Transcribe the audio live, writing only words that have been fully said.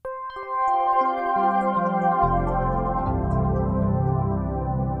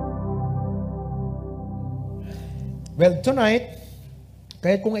Well, tonight,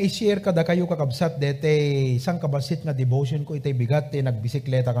 kaya kung i-share kada kayo kakabsat dete isang kabasit nga devotion ko itay bigat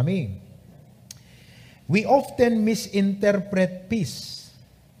nagbisikleta kami. We often misinterpret peace.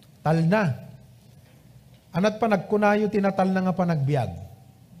 Talna. Anat pa nagkunayo tinatal na nga panagbiag.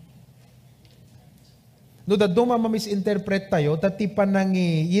 No dadto ma-misinterpret tayo, tati pa nang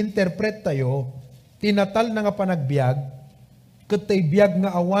i-interpret tayo, tinatal na nga panagbiag, katay biag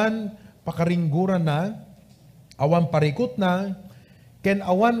nga awan pakaringguran na, awan parikot na, ken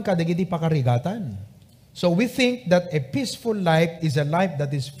awan kadagiti pakarigatan. So we think that a peaceful life is a life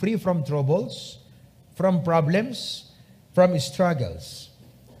that is free from troubles, from problems, from struggles.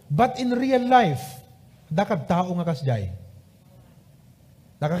 But in real life, dakag tao nga kasjay.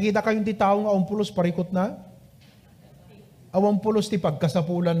 Nakakita kayong ti tao nga pulos parikot na, awang pulos ti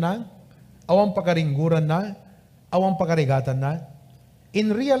pagkasapulan na, awang pakaringguran na, awang pakarigatan na.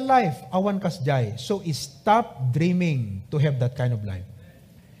 In real life, awan kasjay. So stop dreaming to have that kind of life.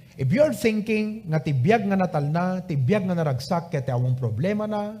 If you're thinking nga tibiyag nga natal na, tibiyag nga naragsak, kaya ti awang problema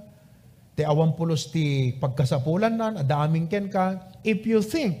na, ti awang pulos ti pagkasapulan na, adaaming ken ka, if you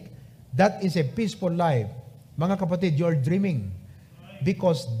think that is a peaceful life, mga kapatid, you're dreaming.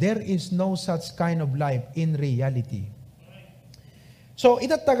 Because there is no such kind of life in reality. So,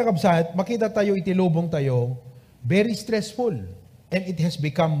 itat tagakabsat, makita tayo, itilubong tayo, very stressful. And it has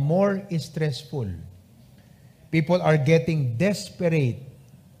become more stressful. People are getting desperate.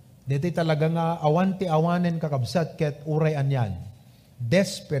 Dito talaga nga, awanti-awanen kakabsat, ket uray anyan.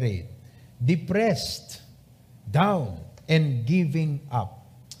 Desperate, depressed, down, and giving up.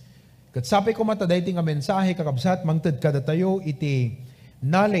 Kat sabi ko mataday nga mensahe kakabsat, mangted kada tayo, iti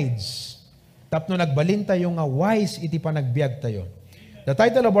knowledge. Tapno nagbalin tayo nga wise iti panagbiag tayo. The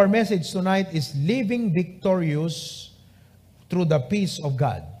title of our message tonight is Living Victorious Through the Peace of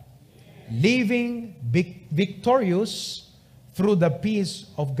God. Living victorious through the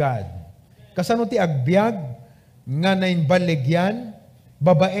peace of God. Kasano ti agbiag nga nainbaligyan,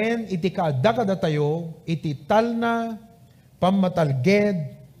 babaen iti kaadda tayo, iti talna, pamatalged,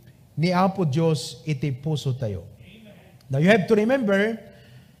 ni Apo Diyos iti puso tayo. Now you have to remember,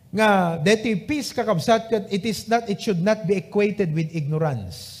 nga deti peace kakabsat it should not be equated with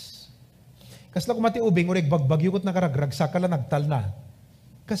ignorance. Kasla kumati ubing urig bagbagyukot na karagragsa kala nagtal na.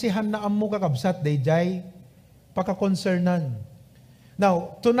 Kasi hanaam mo kakabsat dayjay pakakoncernan.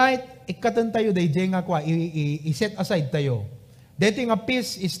 Now, tonight ikatan tayo dayjay nga kwa i-set aside tayo. Deti nga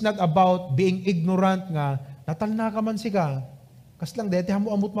peace is not about being ignorant nga natal na ka man siga. Kaslang deti hamo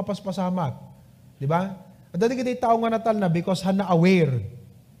amot mapaspasamak. Di ba? Dati kita tao nga natal na because hana aware.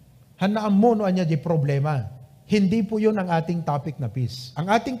 Hanaam mo no anya di problema. Hindi po yun ang ating topic na peace. Ang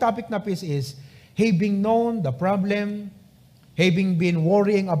ating topic na peace is having known the problem, having been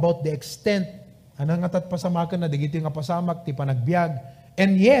worrying about the extent, anang atat pasamakan na digiti nga pasamak, ti panagbiag,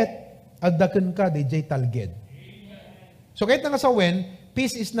 and yet, agdaken ka, di jay talged. So kahit nga sa when,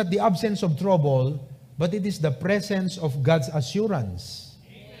 peace is not the absence of trouble, but it is the presence of God's assurance.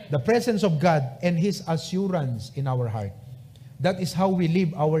 The presence of God and His assurance in our heart. That is how we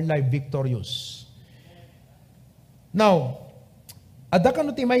live our life victorious. Now, adda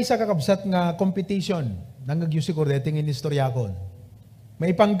kano ti may sa kakabsat nga competition nang nagyusi ko reting in istoryakon.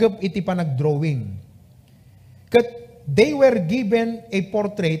 May panggap iti panagdrawing. Kat they were given a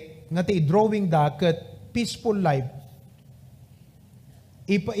portrait nga ti drawing da kat peaceful life.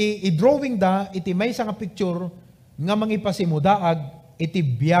 I-drawing da iti may sa nga picture nga mangipasimudaag iti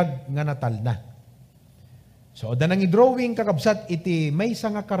biag nga natal na. So, danang i-drawing kakabsat iti may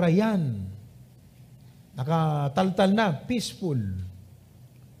sa nga karayan. Nakataltal na, peaceful.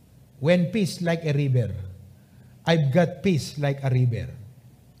 When peace like a river. I've got peace like a river.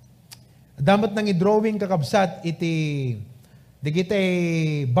 Damat nang i-drawing kakabsat iti digitay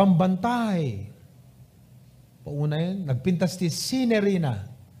bambantay. Pauna yan, nagpintas ti scenery na.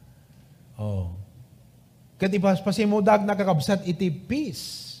 Oh. Kat ipasimudag na kakabsat iti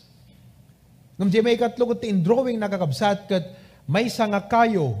peace. Ngam di may katlog ti in-drawing na kakabsat kat may sanga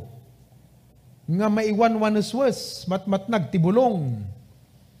kayo nga maiwan-wanuswas matmatnag tibulong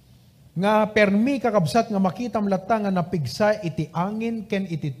nga permi kakabsat nga makitam lata nga napigsa iti angin ken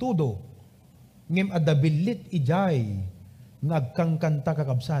iti tudo ngem adabilit ijay nga agkangkanta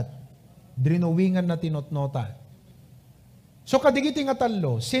kakabsat drinowingan na tinotnota. So kadigiti nga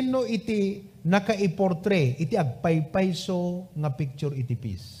tallo, sino iti nakaiportray iti agpaypayso nga picture iti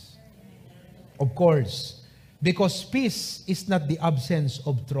peace? Of course, because peace is not the absence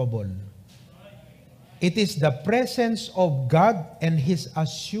of trouble. It is the presence of God and His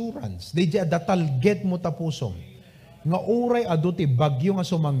assurance. Di datalget mo tapusong. Nga uray adu ti bagyo nga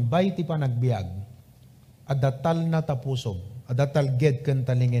sumangbay ti panagbiag. adatal na tapusom, adatal ged ken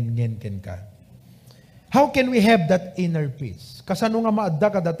talingen-ngen ken ka. How can we have that inner peace? Kasano nga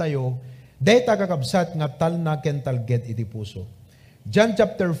maadda kada tayo, dayta kakabsat nga tal na ken talged iti puso. John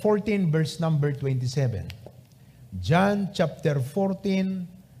chapter 14 verse number 27. John chapter 14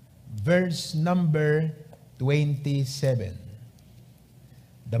 verse number 27.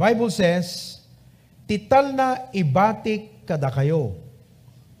 The Bible says, tital na ibatik kada kayo.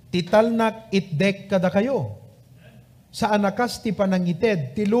 Tital na itdek kada kayo. Sa anakas ti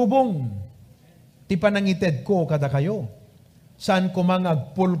panangited, ti lubong. Ti panangited ko kada kayo. Saan ko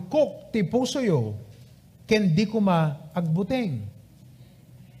mga pulkok ti puso yo, ken di ko maagbuteng.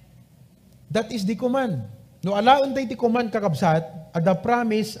 That is the command. No alaon tayo ti command kakabsat, ada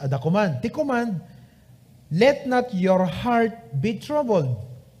promise, ada command. Ti command, let not your heart be troubled.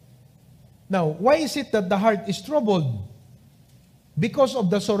 Now, why is it that the heart is troubled? Because of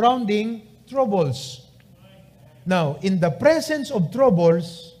the surrounding troubles. Now, in the presence of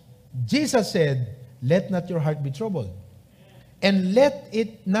troubles, Jesus said, let not your heart be troubled. And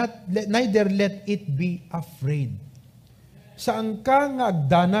neither let it be afraid. Saan ka nga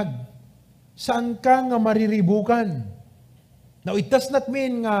agdanag? Saan ka nga mariribukan? Now, it does not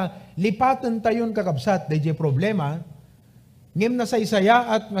mean nga lipatan tayon kakabsat, DJ problema, ngem na saysaya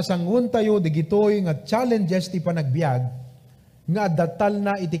at nga sangun tayo, digitoy nga challenges ti panagbiag, nga datal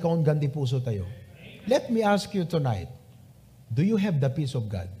na iti kaon ganti puso tayo. Let me ask you tonight, do you have the peace of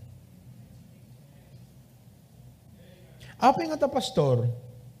God? Apay nga ta, pastor,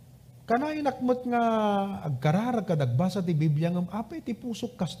 kanayon nakmat nga agkararag ka nagbasa ti Biblia ngam apay ti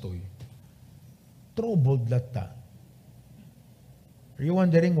pusok kastoy. Troubled latta. Are you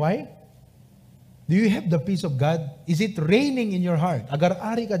wondering why? Do you have the peace of God? Is it reigning in your heart?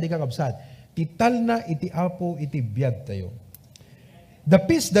 Agar-ari ka di kakabsat. Tital na iti apo iti biyag tayo. The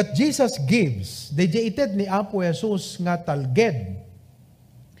peace that Jesus gives, dejeated ni Apo Jesus nga talged.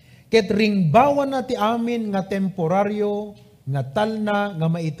 Ket ringbawan na ti amin nga temporaryo, nga talna, nga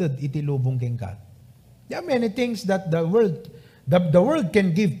maited iti lubong ken ka. There are many things that the world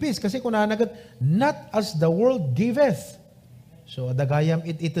can give peace. Kasi kung nanagat, not as the world giveth. So, adagayam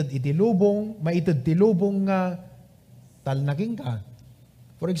ited iti lubong, maited ti lubong nga talnaking ka.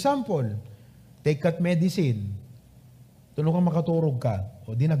 For example, take that medicine. Tulong kang makaturog ka.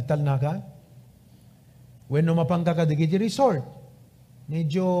 O di nagtalna ka. When numapang ka digiti resort,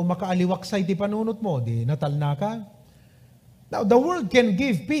 medyo makaaliwaksay ti panunot mo, di natalna ka. Now, the world can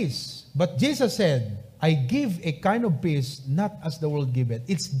give peace. But Jesus said, I give a kind of peace not as the world giveth.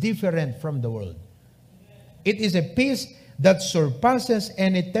 It's different from the world. It is a peace that surpasses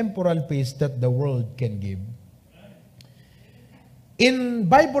any temporal peace that the world can give. In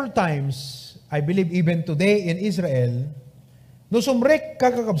Bible times, I believe even today in Israel, no sumrek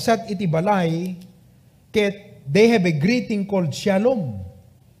kakakabsat iti balay, ket they have a greeting called Shalom,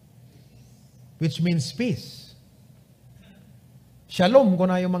 which means peace. Shalom, kung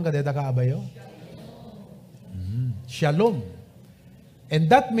na yung mga deta kaabayo? Shalom. And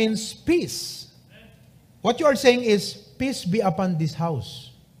that means peace. What you are saying is, peace be upon this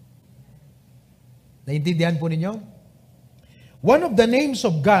house. Naintindihan po ninyo? One of the names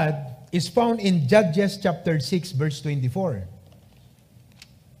of God is found in Judges chapter 6 verse 24.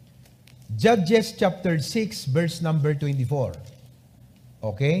 Judges chapter 6 verse number 24.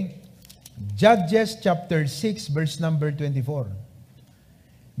 Okay? Judges chapter 6 verse number 24.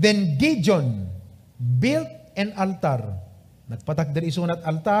 Then Gideon built an altar. Nagpatakder isunat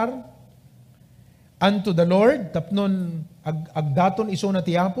altar unto the Lord, tapnon agdaton iso na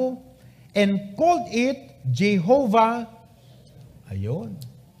tiyapo, and called it Jehovah. Ayon.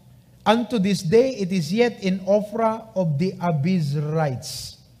 Unto this day, it is yet in Ophrah of the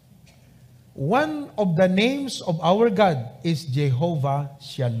Abizrites. One of the names of our God is Jehovah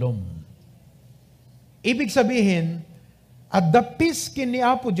Shalom. Ibig sabihin, at the peace kini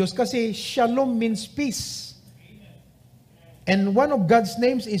Apo Diyos, kasi Shalom means peace. And one of God's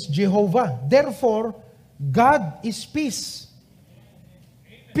names is Jehovah. Therefore, God is peace.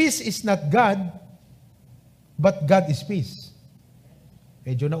 Peace is not God, but God is peace.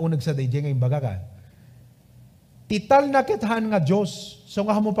 Medyo naunag sa dayjay ngayong baga ka. Tital na kithan nga Diyos. So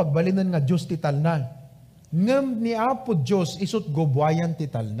nga mo pagbalinan nga Diyos tital na. Ngam ni Apo Diyos isut gubwayan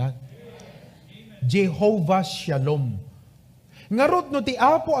tital na. Jehovah Shalom. Ngarot no ti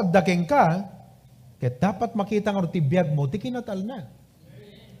Apo agdakeng ka, ket dapat makita nga ti biyag mo, ti kinatal na.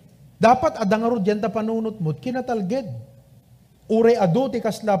 Dapat adang nga dyan ta panunot mo, kinatalged. Uray ado ti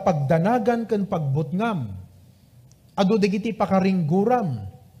kasla pagdanagan ken pagbutngam. Ado digiti pakaringguram,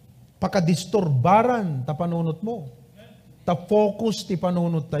 pakadisturbaran ta panunot mo. Ta focus ti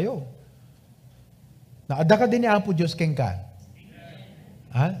panunot tayo. Naada ka din ni Apo Diyos keng ka.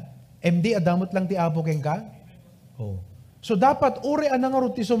 Ha? MD, adamot lang ti Apo keng ka? Oh. So dapat uri anang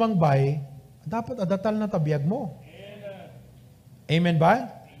aruti sumangbay, dapat adatal na tabiyag mo. Amen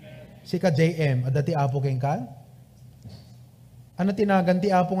ba? Si ka JM, adati Apo keng ka? Ano tinagan ti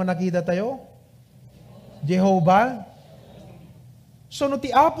Apo nga nakita tayo? Jehovah? So no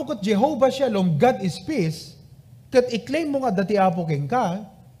ti Apo kat Jehovah Shalom, God is peace, kat i-claim mo nga dati Apo keng ka,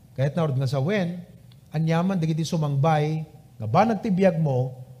 kahit na nga sa wen, anyaman dagiti sumangbay, nga ba nagtibiyag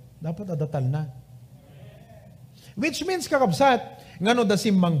mo, dapat adatal na. Which means kakabsat, nga no da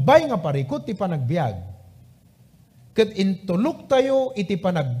simangbay nga parikot ti panagbiag. Kat intulok tayo iti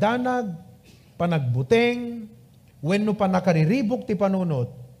panagdanag, panagbuteng, when no panakariribok ti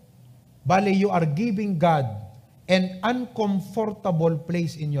panunot, bali you are giving God an uncomfortable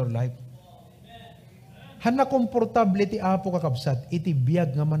place in your life. Hana komportable ti Apo kakabsat, iti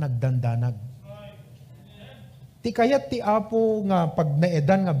biyag nga managdandanag. Ti kayat ti Apo nga pag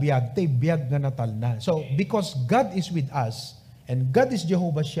naedan nga biyag, ti biyag nga natal na. So, because God is with us, and God is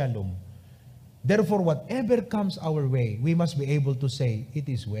Jehovah Shalom, therefore, whatever comes our way, we must be able to say, it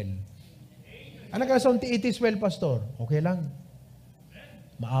is well. Ano ka sa it is well, Pastor? Okay lang.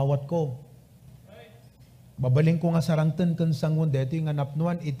 Maawat ko. Babaling ko nga sarangten kan sangun dito yung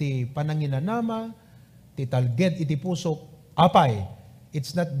anapnuan iti pananginanama, ti talged iti pusok, apay.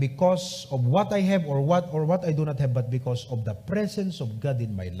 It's not because of what I have or what I do not have, but because of the presence of God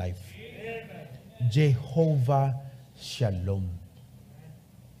in my life. Jehovah Shalom.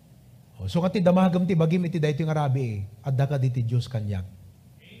 So kati damagam ti bagim iti dayto nga rabi, adda ka diti Dios kanyak.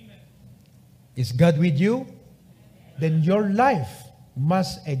 Is God with you? Then your life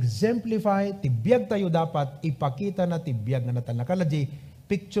must exemplify, tibiyag tayo dapat, ipakita na tibiyag na natal. Nakala jay,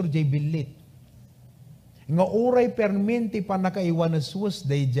 picture jay bilit. Nga uray perminti pa nakaiwan na sus,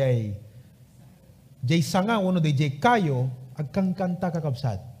 day jay sanga, uno day jay kayo, agkang kanta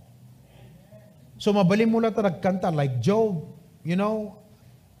kakabsat. So mabalim mo lang kanta like Job, you know,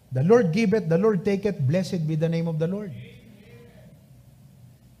 the Lord giveth, the Lord taketh, blessed be the name of the Lord.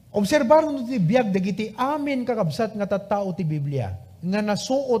 Obserbaron ti biyag dagiti amin kakabsat nga tattao ti Biblia nga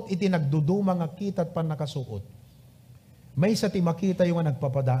nasuot iti nagduduma nga kitat pan nakasuot. May sa ti makita yung nga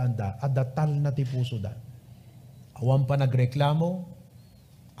nagpapadaan da, adatal na ti puso da. Awan pa nagreklamo,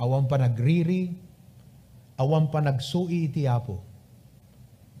 awan pa nagriri, awan pa nagsui iti Apo.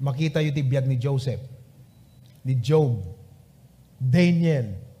 Makita yung ti biyag ni Joseph, ni Job,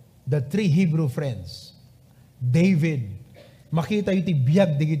 Daniel, the three Hebrew friends, David. Makita yung ti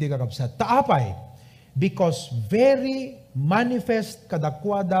biyag digiti kakabsat. Taapay, because very manifest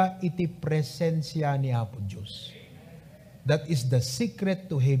kadakwada iti presensya ni Apo Diyos. That is the secret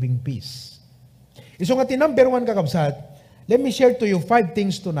to having peace. Iso nga ti number one kakabsat, let me share to you 5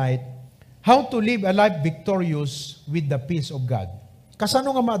 things tonight, how to live a life victorious with the peace of God. Kasano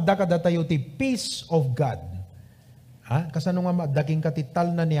nga maadda ka datayo ti peace of God? Ha? Kasano nga maaddaking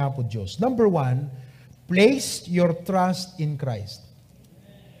katital na ni Apo Diyos? Number 1, place your trust in Christ.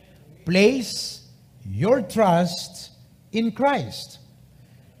 Place your trust in Christ.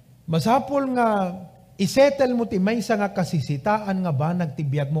 Masapol nga isettle mo ti maysa nga kasisitaan nga ba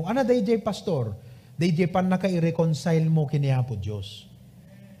nagtibiyag mo. Ana day pastor, day pan naka-i-reconcile mo kini Apo Diyos.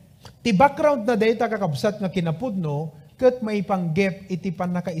 Ti background na day kakabsat nga kinapudno, ket maipanggep iti pan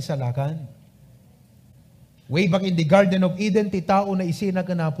nakaisalakan. Way back in the Garden of Eden, ti tao na isina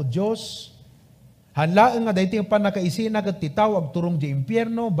ka na Apo Diyos. Hanlaan nga dahil pan nakaisina ket ti tao agturong di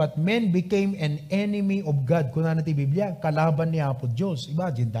impyerno, but men became an enemy of God. Kuna na ti Biblia, kalaban ni Apo Diyos.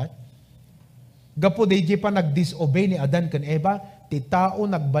 Imagine that. Gapo day pa nag-disobey ni Adan ken Eva, ti tao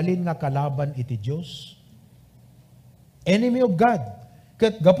nagbalin nga kalaban iti Diyos. Enemy of God.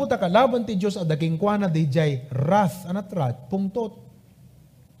 Ket gapo ta kalaban ti Diyos adaging kuana day wrath anatrat pungtot.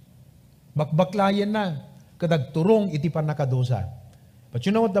 Bakbaklayan na kadagturong iti panakadosa. But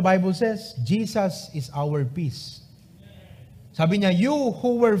you know what the Bible says? Jesus is our peace. Sabi niya, you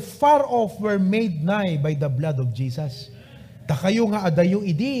who were far off were made nigh by the blood of Jesus. Takayo nga adayo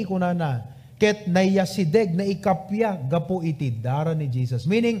idi kunana. Ket nayasideg na ikapya gapo iti dara ni Jesus.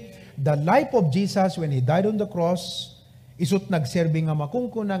 Meaning, the life of Jesus when He died on the cross, isut nagserbi nga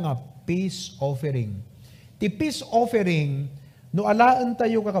makungkuna nga peace offering. Ti peace offering, no alaan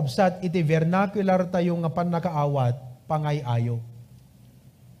tayo kakabsat, iti vernacular tayo nga panakaawat, pangay-ayo.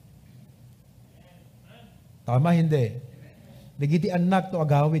 Tama, hindi. Nagiti anak to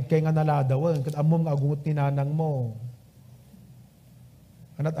agawid kay nga naladawan, kat amom nga agungot ni nanang mo.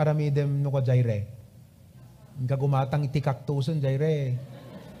 Anat aramidem no ka jayre. Nga gumatang iti kaktuson jayre.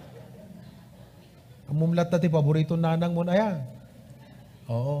 Amumlat na ti paborito nanang mo na yan.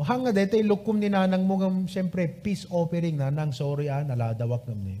 Oo, hanga dito lukum ni nanang mo ngam siyempre peace offering nanang sorry naladawak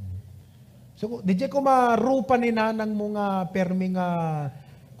ngam ni. So di ko marupa ni nanang mo nga permi nga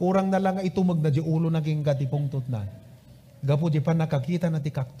kurang na lang nga itumag na di ulo naging katipong tutna. Gapo di pa nakakita na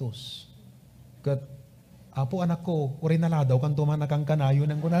ti cactus. Kat apo anak ko, uri naladaw kan tumanak ang kanayo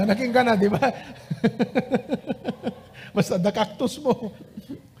nang kuna naging kana, di ba? Basta the cactus mo.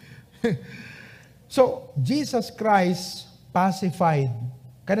 So, Jesus Christ pacified.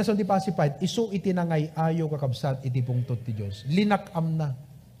 Kaya sa di pacified, isu itinangay ayo kakabsat iti pungtot ti Diyos. Linakam na.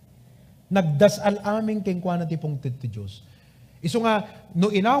 Nagdasal aming kengkwana ti pungtot ti Diyos. Isu nga, no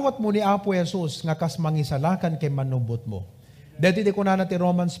inawat mo ni Apo Jesus nga kas mangisalakan kay manubot mo. Dati di ko na ti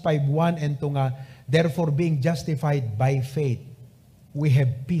Romans 5:1 and to nga, therefore being justified by faith, we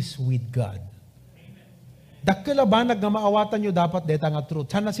have peace with God. Dakila ba nga maawatan nyo dapat deta nga truth?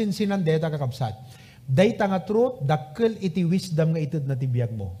 Sana sinsinan deta kakabsat. Deta nga truth, dakil iti wisdom nga itid na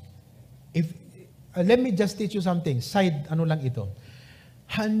tibiyag mo. Let me just teach you something. Side, ano lang ito.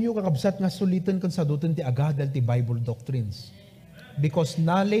 Hanyo kakabsat nga sulitin kung sa dutin ti agadal ti Bible doctrines. Because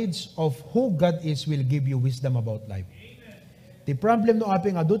knowledge of who God is will give you wisdom about life. The problem no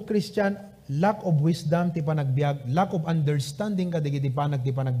aping adult Christian, lack of wisdom ti panagbiag, lack of understanding ka digiti panag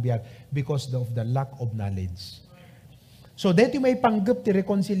ti panagbiag because of the lack of knowledge. So dito may panggap ti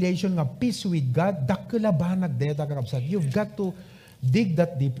reconciliation nga peace with God, dakila banag deta kakabsat. You've got to dig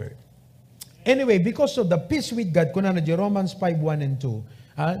that deeper. Anyway, because of the peace with God, kuna na di Romans 5:1 and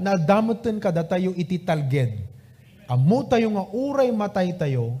 2, nadamutin ka datayo iti talged. Amu tayo nga uray matay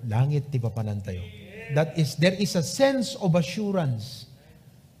tayo, langit ti papanan tayo. That is, there is a sense of assurance.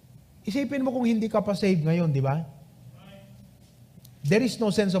 Isipin mo kung hindi ka pa saved ngayon, di ba? There is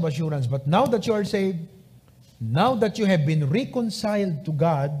no sense of assurance. But now that you are saved, now that you have been reconciled to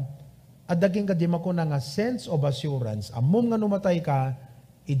God, at daging ka di mako na nga sense of assurance, amom nga numatay ka,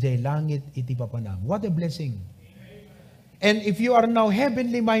 ijay langit iti papanam. What a blessing. And if you are now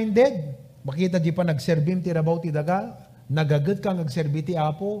heavenly minded, makita di pa nagserbim ti rabaw ti daga, nagagad ka nagserbi ti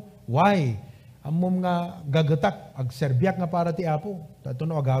Apo, why? Amom nga gagatak, agserbiak nga para ti Apo. Tato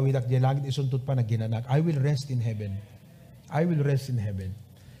no agawid ak di langit isuntut pa naginanak. I will rest in heaven. I will rest in heaven.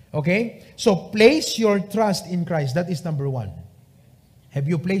 Okay? So, place your trust in Christ. That is number 1. Have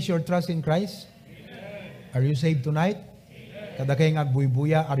you placed your trust in Christ? Amen. Are you saved tonight? Kada kay nga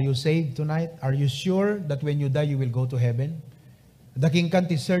agbuy-buya, are you saved tonight? Are you sure that when you die, you will go to heaven? Daking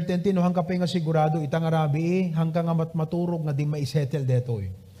kanti certainty, no hangka pa nga sigurado, itang arabi, hangka nga maturog nga di maisettle deto.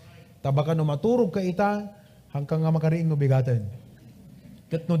 Tabaka no maturog ka ita, hangka nga makariing no bigatan.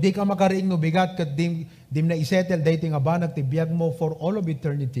 Kat no di ka makariing no bigat, kat dim na isettle, dahi nga banag tibiyag mo for all of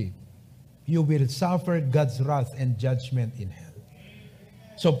eternity, you will suffer God's wrath and judgment in hell.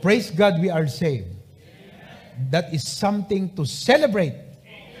 So praise God we are saved. That is something to celebrate.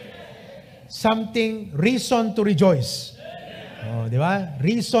 Something, reason to rejoice. Oh, di ba?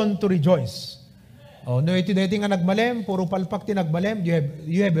 Reason to rejoice. Oh, no iti nga nagmalem, puro palpak ti nagmalem,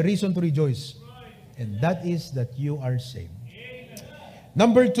 you have a reason to rejoice. And that is that you are saved.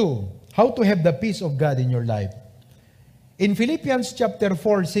 Number 2, how to have the peace of God in your life. In Philippians chapter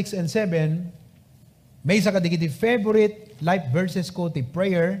 4, 6, and 7, may isa kadigiti favorite life verses ko ti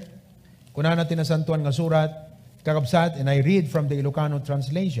prayer. Kunahan natin na santuan nga surat, kakabsat, and I read from the Ilocano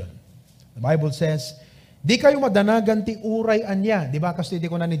translation. The Bible says, di kayo madanagan ti uray anya. Di ba? Kasi di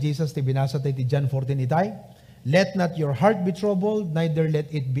ko na ni Jesus ti binasa ti John 14 itay. Let not your heart be troubled, neither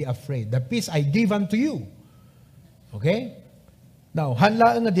let it be afraid. The peace I give unto you. Okay? Now,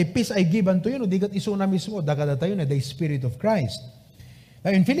 hanlaan nga the peace I give unto you, no, digat iso na mismo, dagada tayo na the Spirit of Christ.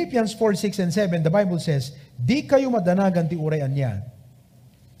 Now, in Philippians 4, 6, and 7, the Bible says, di kayo madanagan ti uray anya.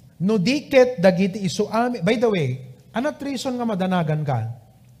 No diket dagiti iso ami. By the way, anat reason nga madanagan ka?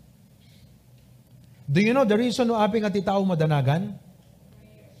 Do you know the reason no aping ati tao madanagan?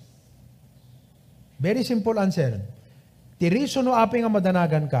 Very simple answer. The reason no aping nga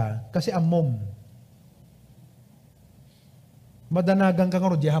madanagan ka, kasi amom. Madanagan ka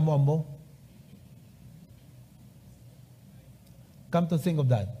nga rodyahan mo amo. Come to think of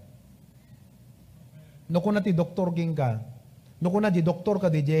that. No kung na ti doktor king ka, no kung na di doktor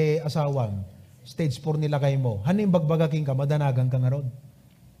ka di asawam, stage 4 nila kay mo, haning bagbaga king ka, madanagan ka nga rod.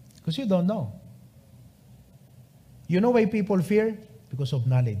 Because you don't know. You know why people fear? Because of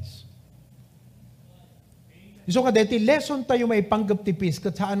knowledge. So nga deti, lesson tayo may panggap ti peace,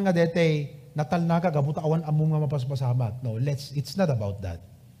 kat saan nga deti, natal na ka, gabuta awan among nga mapaspasamat. No, it's not about that.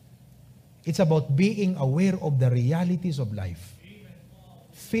 It's about being aware of the realities of life.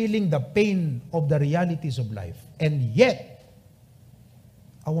 Feeling the pain of the realities of life. And yet,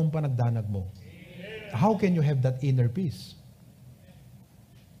 awan pa nagdanag mo. How can you have that inner peace?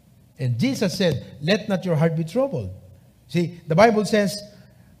 And Jesus said, let not your heart be troubled. See, the Bible says,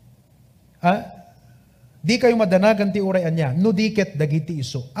 di kayo madanagan ti uray anya, no diket dagiti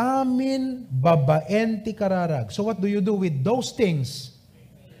iso. Amin babaen ti kararag. So what do you do with those things?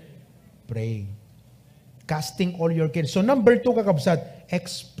 Pray. Casting all your cares. So number 2, kakabsat,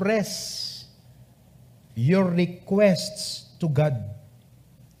 express your requests to God.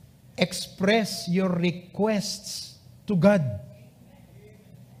 Express your requests to God.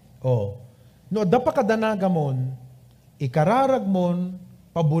 Oh. No, dapakadanaga mon, ikararag mon,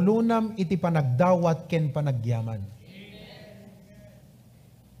 pabulunam iti panagdawat ken panagyaman.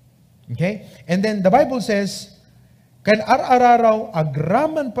 Okay? And then the Bible says, kan ar-araraw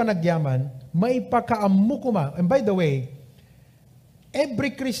agraman panagyaman, maipakaammo kuma. And by the way,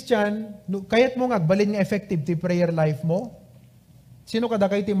 every Christian, no, kayat mo nga agbalin nga effective ti prayer life mo, sino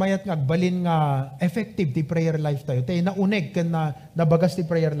kada kayo ti mayat nga agbalin nga effective ti prayer life tayo? Tayo nauneg ken na nabagas ti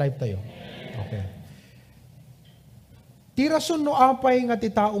prayer life tayo. Okay. Ti rason no apay nga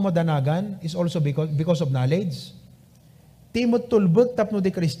ti tao madanagan is also because of knowledge. Ti mo tulbot tapno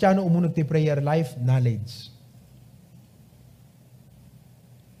di Kristiyano umunog ti prayer life, knowledge.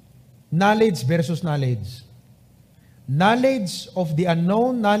 Knowledge versus knowledge. Knowledge of the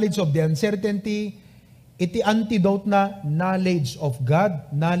unknown, knowledge of the uncertainty, iti antidote na knowledge of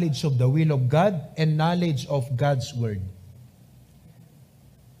God, knowledge of the will of God, and knowledge of God's Word.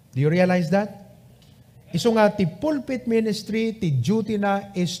 Do you realize that? Iso nga, ti pulpit ministry, ti duty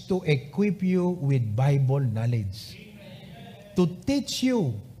na is to equip you with Bible knowledge. To teach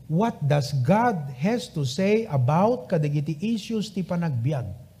you what does God has to say about kadagiti issues ti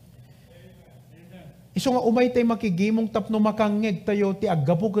panagbiag. Iso nga umay tayo makigimong tapno makangeg tayo ti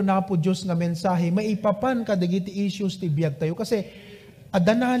aggapo ganapo Diyos nga mensahe, maipapan kadagiti issues ti biag tayo. Kasi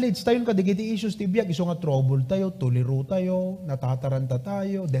ada knowledge tayo kadagiti issues ti biag. Iso nga trouble tayo, tuliro tayo, natataranta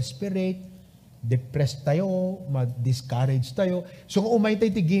tayo, desperate, depressed tayo, ma-discourage tayo. So nga umay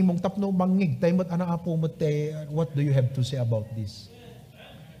tayo ti gimong tapno mangig tayo, mat ana apo mat what do you have to say about this?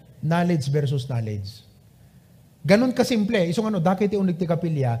 Knowledge versus knowledge. Ganon kasimple. Isong ano, daki ti unig ti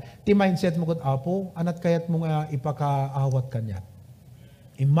kapilya, ti mindset mo kung apo, anat kayat mo nga ipakaawat kanya.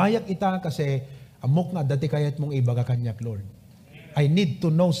 Imayak ita kasi amok nga dati kayat mong ibaga kanyak, Lord. I need to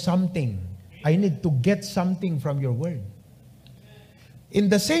know something. I need to get something from your word. In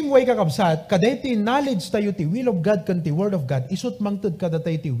the same way, kakabsat, kaday ti knowledge tayo ti will of God kan ti word of God, isut mangtud kada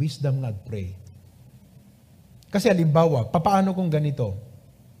tayo ti wisdom nga pray. Kasi halimbawa, papaano kung ganito?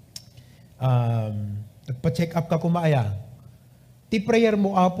 Nagpa-check up ka kumaaya. Ti prayer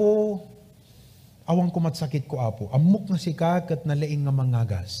mo, apo, awang kumatsakit ko, apo. Amok na si kat nalaing nga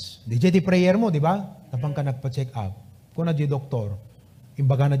mangagas. Di ti prayer mo, di ba? Tapang ka nagpa-check up. Kung na di doktor,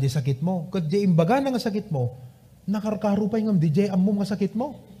 imbaga na di sakit mo. Kat di imbaga na nga sakit mo, nakarkarupay ngam, di di amom nga sakit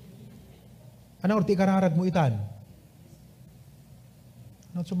mo. Ano, orti ikararag mo itan?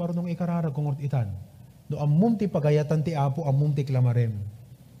 Ano, sumarunong ikararag kung orti itan? No, amom ti pagayatan ti apo, amom ti klamarem.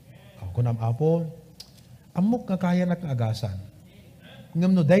 Kung am apo, amok nga kaya nakagasan.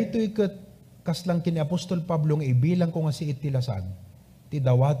 Ngam no, dahito ikat kaslang kini Apostol Pablo nga ibilang ko nga si itilasag, ti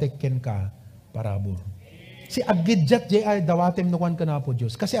dawatek ken ka parabor. Si agidjat jay ay dawatem nukan ka na po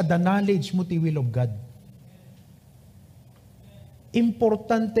Diyos. Kasi ada knowledge mo ti will of God.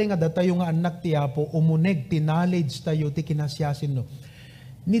 Importante nga datayo nga anak ti Apo, umuneg ti knowledge tayo ti kinasyasin no.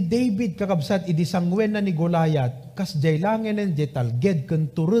 Ni David kakabsat, idisangwen na ni Goliath, kas jay langin en jay talged ken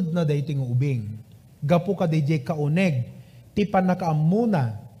turud na dayto nga ubing. Gapo ka DJ kauneg, ti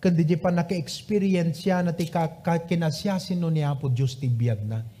panakaamuna, kan DJ panaka-experience na ti kinasyasin no niya po Diyos ti biyag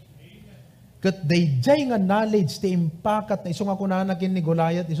na. Kat DJ nga knowledge, ti impakat na iso nga kunanakin ni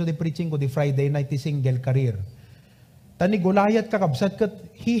Goliath, iso di preaching ko di Friday night, ti single career. Tani Goliath kakabsat, kat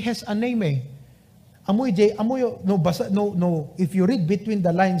he has a name eh. Amoy DJ, amoy, if you read between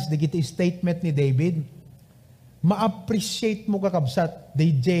the lines, di giti statement ni David, ma-appreciate mo kakabsat,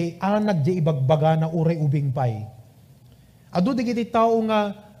 DJ, anag di ibagbaga na uray ubing pay. Ado di giti tao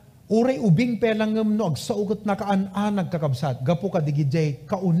nga, uray ubing pelangam no, agsaugot na kaan-anag kakabsat, gapo ka di DJ,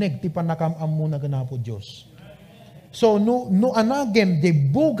 kauneg, ti panakam mo na ganapo Diyos. So, no anagem, di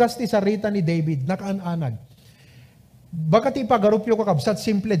bugas ti sarita ni David, nakaan-anag. Baka ti pagarupyo kakabsat,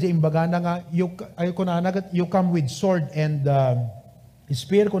 simple, di imbaga na nga, you come with sword and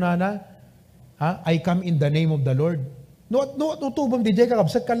spear kunana, I come in the name of the Lord. No, tubong di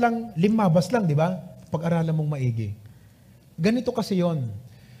kakabsat ka lang, limabas lang, di ba? Pag-aralan mong maigi. Ganito kasi yon.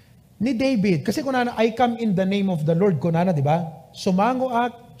 Ni David, kasi kunana, I come in the name of the Lord, kunana, di ba? Sumango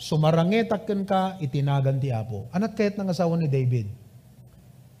at, sumarangetakken ka, itinagan ti Apo. Anat kayat ng asawa ni David?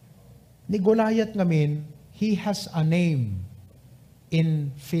 Ni Goliath ngamin, he has a name.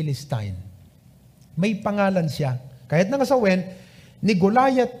 in Philistine. May pangalan siya. Kahit na ngasawen, ni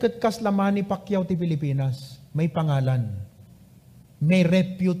Goliath ket kaslaman ni Pacquiao ti Pilipinas. May pangalan. May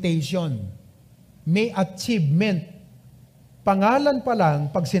reputation. May achievement. Pangalan pa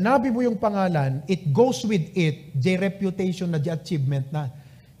lang, pag sinabi mo yung pangalan, it goes with it, the reputation na the achievement na.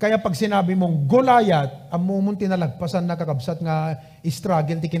 Kaya pag sinabi mong Goliath, ang mumunti na lagpasan na kakabsat nga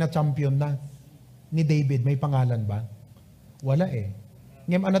struggle, ti kina-champion na. Ni David, may pangalan ba? Wala eh.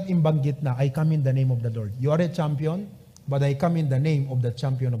 Ngem anat imbanggit na, I come in the name of the Lord. You are a champion, but I come in the name of the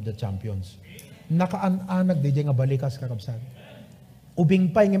champion of the champions. Nakaan-anag di nga balikas kakabsat. Ubing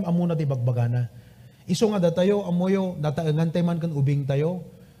pa ngem amuna ti bagbagana. Iso nga datayo, amoyo, nataangan tayo man kan ubing tayo,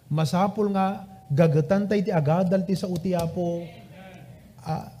 masapul nga, gagatan tayo ti agadal ti sa utiapo,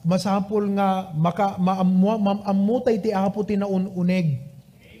 masapul nga, maamutay ti apo ti naununeg,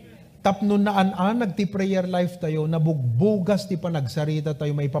 tapnon na ananag ti prayer life tayo, nabugbugas ti panagsarita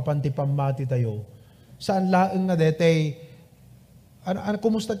tayo, may papanti pamati tayo, saan laeng nga detay,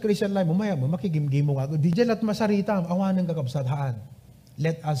 kumusta Christian life mo, maya mo, makigimgim mo nga, di dyan at masarita, awanan kakabsathaan.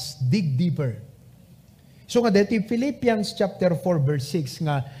 Let us dig deeper. So nga dito, Philippians chapter 4 verse 6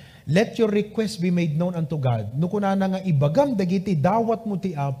 nga, let your request be made known unto God. No kunana nga ibagam dagiti dawat mo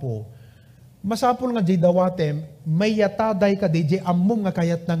ti Apo. Masapol nga di dawatem, may yataday ka di ammom nga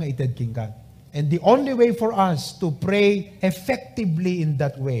kayat na nga ited ka. And the only way for us to pray effectively in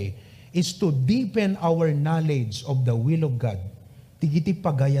that way is to deepen our knowledge of the will of God. Tigiti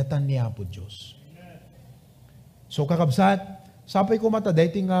pagayatan ni Apo Diyos. So kakabsat, sapay ko mata,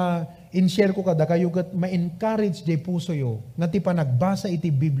 dahil nga in-share ko kada kayo kat ma-encourage di puso yo nga ti panagbasa iti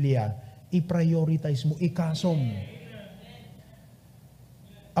Biblia, i-prioritize mo, ikasom.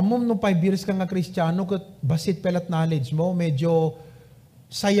 Amom no 5 years ka nga Kristiyano kat basit pelat knowledge mo, medyo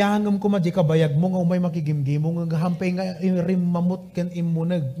sayangam ko di kabayag mo nga umay makigimgim mo nga hampay nga rimamot ken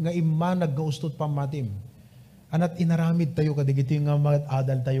imunag nga imanag nga ustot pamatim. Anat inaramid tayo kadigito yung nga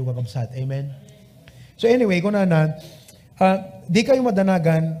mag-adal tayo kakabsat. Amen? So anyway, kung di kayo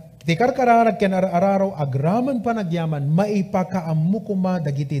madanagan, ti karkararag ken araraw agraman pa nagyaman, maipakaammo kuma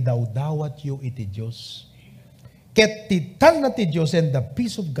dagiti dawdawat yu iti Dios. Ket tital na ti Dios and the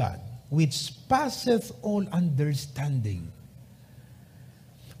peace of God, which passeth all understanding.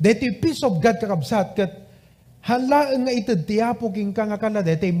 Deti peace of God kakabsat, ket halaan nga ited ti Apo king ka nga kala,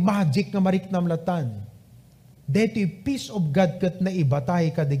 deti magic nga mariknamlatan. Deti peace of God ket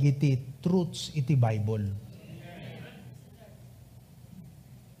naibatay ka dagiti truths iti Bible.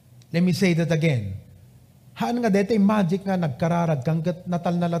 Let me say that again. Haan nga dito magic nga nagkararag kang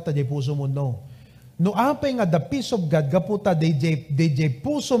natal na lata di puso mo no. No apay nga the peace of God gaputa DJ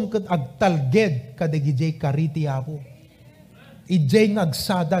pusom ket agtalged ka DJ kariti apo. Ijay nga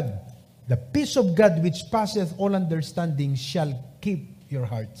agsadag. The peace of God which passeth all understanding shall keep your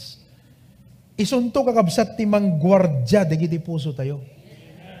hearts. Isunto kakabsat ti manggwardya di puso tayo.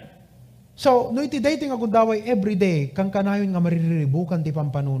 So, no iti dating ako daway everyday, kang kanayon nga maririribukan ti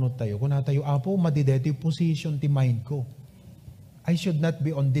pampanunot tayo. Kung tayo, Apo, madideti position ti mind ko. I should not be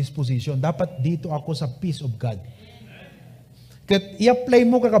on this position. Dapat dito ako sa peace of God. Kat i-apply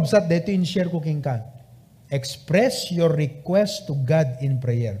mo kakabsat, dito in-share ko king ka. Express your request to God in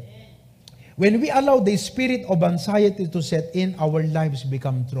prayer. When we allow the spirit of anxiety to set in, our lives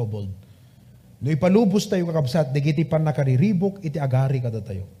become troubled. No ipalubos tayo kakabsat, digiti pan nakariribok, iti agari kada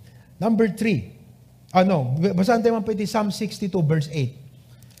tayo. Number 3. Basahan tayo man po iti Psalm 62 verse 8.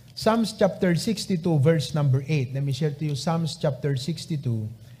 Psalms chapter 62 verse number 8. Let me share to you Psalms chapter 62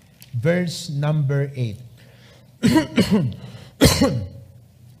 verse number 8.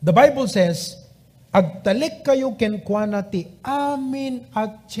 The Bible says, agtalik kayo kenkwana ti amin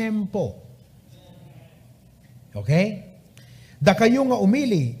at tiyempo. Okay? Da kayo nga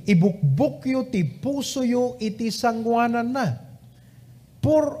umili, ibukbuk yu ti puso yu iti sangwanan na.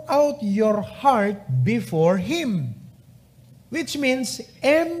 Pour out your heart before Him. Which means,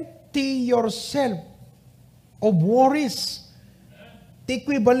 empty yourself of worries. The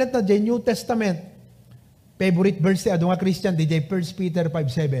equivalent na the New Testament. Favorite verse ni nga Christian, DJ 1 Peter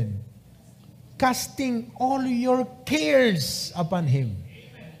 5:7. Casting all your cares upon Him.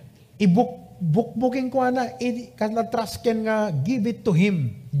 Ibukbuking ko na, trust can nga, give it to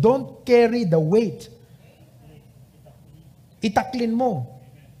Him. Don't carry the weight. Itaklin mo.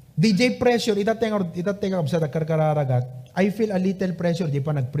 DJ pressure, itatenga sa karkararagat. I feel a little pressure, di pa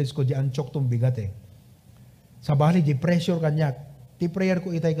nag-press ko, di anchok tong bigat eh. Sa bali, di pressure kanyak. Ti prayer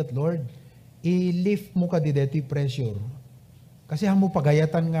ko itay kat Lord, i-lift mo ka di deti pressure. Kasi hamo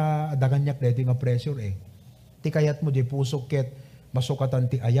pagayatan nga daganyak deti nga pressure eh. Ti kayat mo di pusok ket masukatan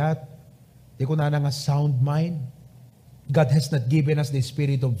ti ayat. Di ko na nga sound mind. God has not given us the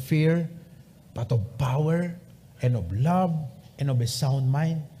spirit of fear, but of power, and of love, and of a sound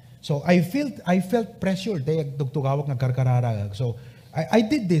mind. So I felt pressure. Dahil tugtugawak ng karkarara. So I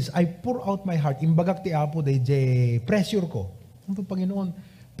did this. I pour out my heart. Imbagak ti Apo, dahil pressure ko. Ang Panginoon,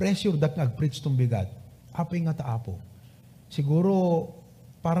 pressure dat nag-preach tong bigat. Apo nga ta Apo. Siguro,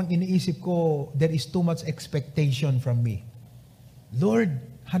 parang iniisip ko, there is too much expectation from me. Lord,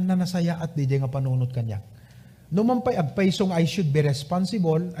 hana nasaya at di nga panunod kanya. Numampay agpaysong I should be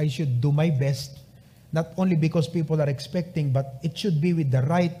responsible, I should do my best, not only because people are expecting, but it should be with the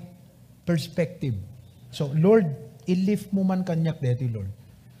right perspective. So, Lord, i-lift mo man kanyak dito, Lord.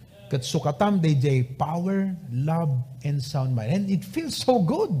 Kat sukatam DJ, power, love, and sound mind. And it feels so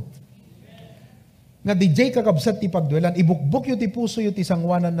good. Nga DJ kakabsat ti pagduelan, ibukbuk yu ti puso yu ti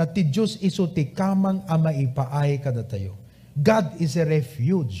sangwanan na ti Diyos iso ti kamang ama ipaay kada tayo. God is a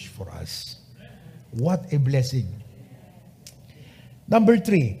refuge for us. What a blessing. Number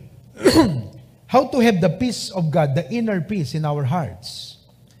 3, how to have the peace of God, the inner peace in our hearts.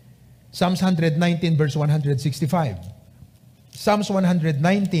 Psalms 119 verse 165. Psalms 119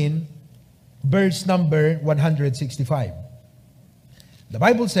 verse number 165. The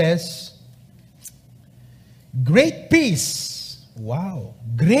Bible says, great peace. Wow.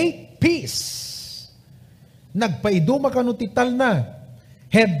 Great peace. Nagpaiduma kanutital na.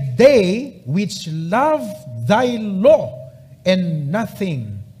 Have they which love thy law, and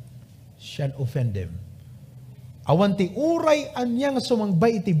nothing shall offend them. Awan ti uray anyang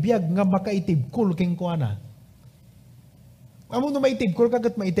sumangbay itibiyag nga makaitibkul king kuana. Amo no maitibkul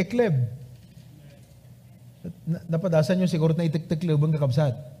kagat maitekleb. Napadasan nyo siguro na itiktekleb ang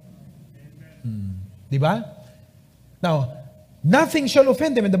kakabsat. Di ba? Now, nothing shall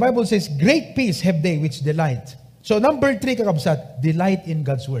offend them. And the Bible says, great peace have they which delight. So number 3, kakabsat, delight in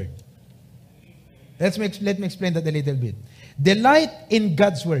God's Word. Let me explain that a little bit. Delight in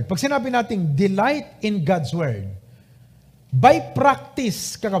God's Word. Pag sinabi natin delight in God's Word, by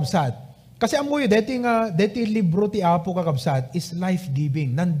practice, kakabsat, kasi amoy, dito yung libro ti Apo, kakabsat, is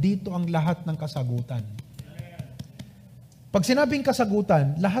life-giving. Nandito ang lahat ng kasagutan. Pag sinabing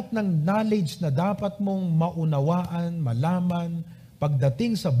kasagutan, lahat ng knowledge na dapat mong maunawaan, malaman,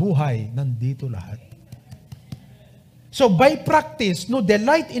 pagdating sa buhay, nandito lahat. So by practice, no,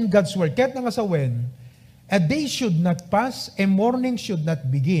 delight in God's Word. Kahit nga sa when, a day should not pass, a morning should not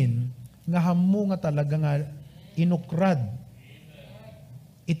begin, nga hamo nga talaga nga inukrad.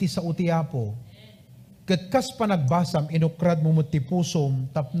 Iti sa utiapo. Katkas pa nagbasam, inukrad mo ti pusom,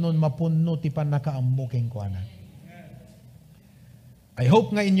 tapnon mapunno ti panakaammo king kuana. I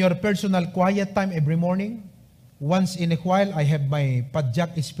hope nga in your personal quiet time every morning, once in a while, I have my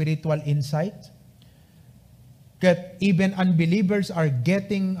padjak spiritual insight. That even unbelievers are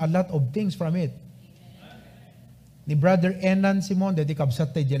getting a lot of things from it. Ni Brother Enan Simon, dati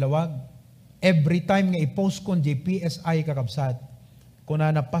kabsat tayo jalawag. Every time nga i-post kon JPSI kakabsat, kuna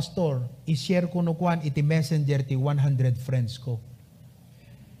na pastor, i-share ko no kuan iti messenger ti 100 friends ko.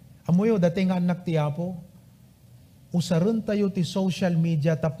 Amoyo, dati nga anak ti Apo, usaron tayo ti social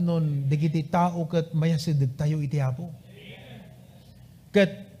media tapnon, digiti tao kat mayasidig tayo iti Apo.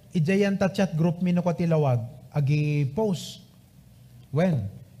 Kat ijayan ta chat group mi no katilawag, agi post.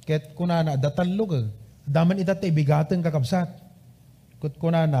 When? Ket kunana, datallog. Daman itatay bigateng kakabsat. Kut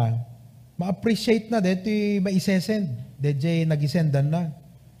kunana, ma-appreciate na dito maisesend. DJ nagisendan na.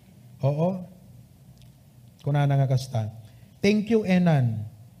 Oo. Kunana nga kasta. Thank you, Enan.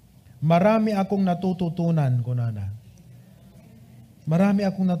 Marami akong natututunan, kunana. Marami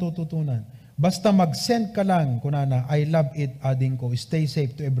akong natututunan. Basta mag-send ka lang, kunana, I love it, adding ko. Stay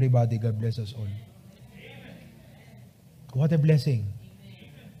safe to everybody. God bless us all. What a blessing.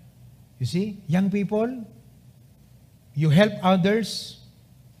 You see, young people, you help others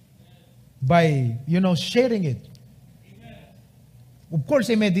by, sharing it. Of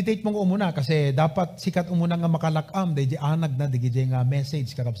course, i-meditate mong umuna kasi dapat sikat umuna nga makalakam dahil anag na dahil nga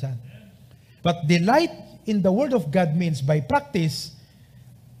message kakabsan. But delight in the Word of God means by practice,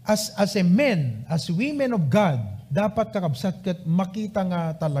 as a men, as women of God, dapat kakabsat kat makita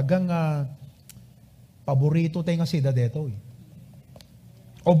nga talagang paborito tayo nga sida deto.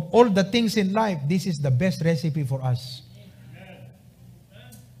 Of all the things in life, this is the best recipe for us.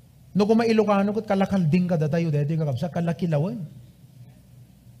 No kung mailokano kat kalakalding ka datayo deto yung kakabsa, kalakilawan.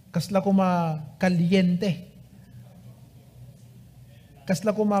 Kasla ko ma-kalyente.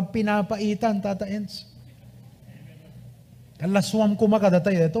 Kasla ko ma-pinapaitan, Tata Ents. Kalaswam ko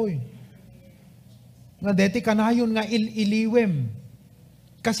makadatay deto Nga deti kanayon nga iliwem.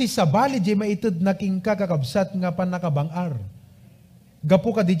 Kasi sa bali, di maitid na king kakabsat nga panakabangar.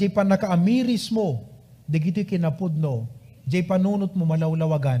 Gapo ka, di panakaamiris mo. Di gito'y kinapudno. jay panunot mo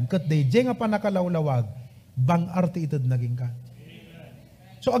malawlawagan, kat day jay nga panakalawlawag, bang arte itad naging ka.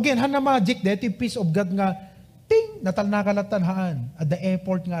 So again, hana magic, deti peace of God nga, ting, natal nakalatanhaan, at the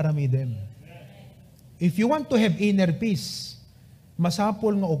effort nga aramidem. If you want to have inner peace,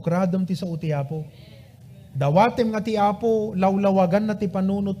 masapol nga ukradom ti sa utiapo. Dawatem nga ti apo, lawlawagan na ti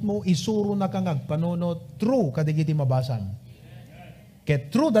panunot mo, isuro na kang agpanunot, true, kadigiti mabasan.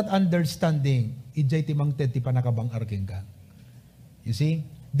 Ket through that understanding, ijay ti mangted ti panakabang arking ka. You see?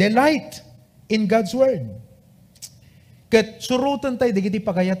 Delight in God's Word. Ket surutan tayo, digiti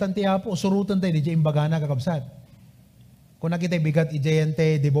pagayatan ti apo, surutan tayo, di imbagana kakabsat. Kung nakita bigat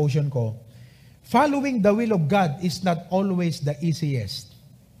ijayante devotion ko, following the will of God is not always the easiest,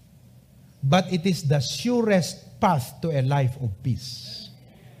 but it is the surest path to a life of peace.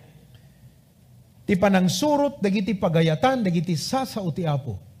 Ti panang surot, dagiti pagayatan, dagiti sasauti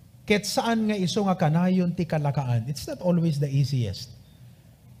apo. Ket saan nga iso nga kanayon ti kalakaan, it's not always the easiest.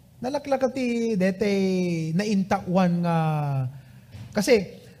 Nalaklaka ti dete naintawan nga,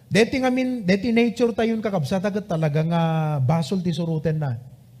 kasi deti nature tayon kakabsat, agad talaga nga basol ti suruten na.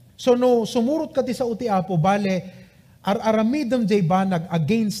 So no, sumurot ka ti sa uti apo, bale, aramidam jay banag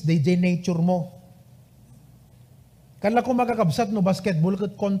against the jay nature mo. Kala ko makakabsat no basketball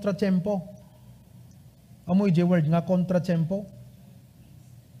kat kontra-tempo. Amoy jay word nga kontra-tempo.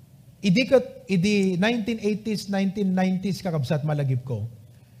 Idi 1980s, 1990s kakabsat malagip ko.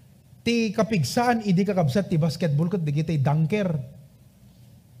 Ti kapigsaan, idi kakabsat ti basketball kat digitay dunker.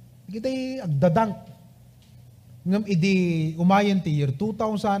 Digitay agdadank. Ngam idi umayan ti year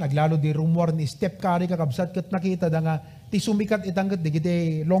 2000, aglalo di rumor ni Steph Curry kakabsat kat nakita da nga ti sumikat itanggat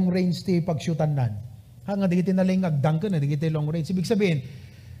digiti long range ti pagsyutan nan. Nga digiti naling agdang na digiti long range. Ibig sabihin,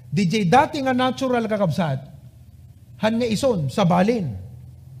 DJ dati nga natural kakabsat, han nga ison sa balin.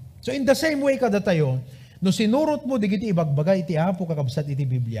 So in the same way kada tayo, no sinurot mo digiti ibagbagay iti apo kakabsat iti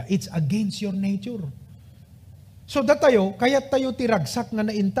Biblia, it's against your nature. So datayo, kayat tayo ti ragsak nga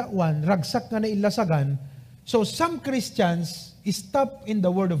naintawan, ragsak nga nailasagan. So some Christians stop in the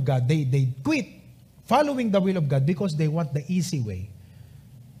Word of God. They quit following the will of God because they want the easy way.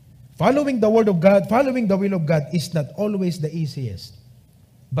 Following the Word of God, following the will of God is not always the easiest,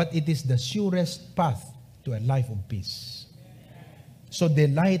 but it is the surest path to a life of peace. So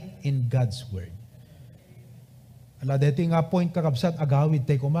delight in God's Word. Ala, dito nga point kakabsat, agawid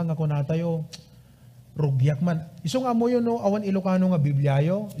tayo kumang ako na tayo, rugyak man. Iso nga mo yun, no, awan Ilocano nga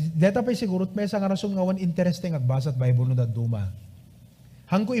Bibliayo. Deta pa'y sigurot may nga rason nga awan interesting agbasat Bible no daduma.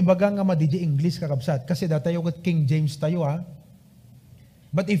 Hangko ibaga nga madidi English kakabsat. Kasi datayo kat King James tayo ha.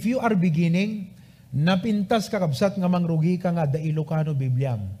 But if you are beginning, napintas kakabsat nga mangrugi ka nga da Ilocano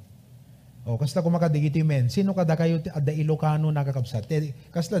Bibliam. O, kasta kumakadigiti men. Sino kada kayo da Ilocano na kakabsat?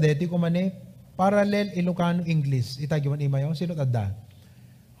 Kasta deti kumane, parallel Ilocano English. Itagiwan imayo, sino tada?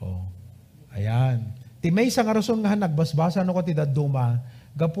 O, ayan. Ti may isang rason nga nagbasbasa no ko ti daduma,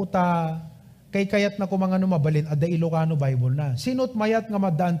 gaputa kay kayat na ko mga mabalin adda Ilocano Bible na. Sinot mayat nga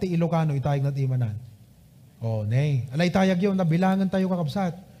maddaan ti Ilocano itayag na ti imanan. Oh, nay. Alay tayag yun, nabilangan tayo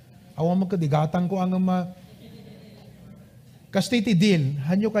kakabsat. Awan magkadigatang ko ang kasti ti deal,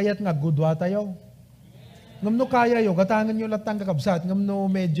 hanyo kayat nga gudwa tayo. Ngamno kaya yo, gatangan nyo latang kakabsat, ngamno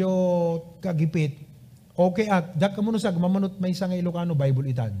medyo kagipit. Okay at, dak ka muna sag, mamanot may isang Ilocano Bible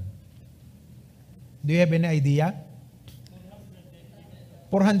itan. Do you have any idea?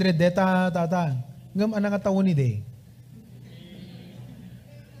 400 deta tata. Ngam anang taon ni day.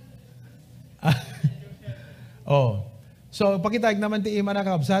 Oh. So pakitag naman ti ima na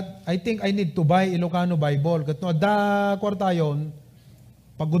kakabsat, I think I need to buy Ilocano Bible. Katno da kwartayon,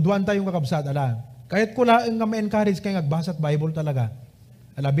 pagudwan tayong kakabsat ala. Kahit kula nga ma-encourage kay agbasat Bible talaga.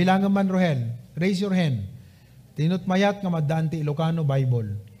 Ala bilangan man Rohel, raise your hand. Tinut mayat nga maddaan ti Ilocano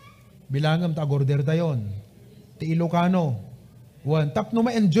Bible. Bilangam ta order tayon. Ti Ilocano. One. Tap no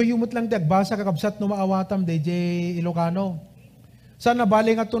ma-enjoy yung lang ti agbasa kakabsat no maawatam DJ Ilocano. Sana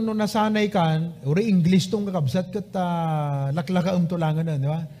bali nga to no nasanay kan, uri English tong kakabsat kat laklakaam to langan na, di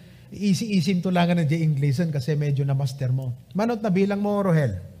ba? Easy-easy to langan na di Englishan kasi medyo na master mo. Manot na bilang mo,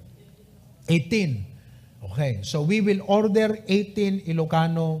 Rohel? 18. Okay. So we will order 18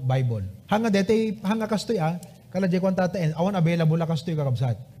 Ilocano Bible. Hanga dete, hanga kastoy kala di kwanta taen, awan available la kastoy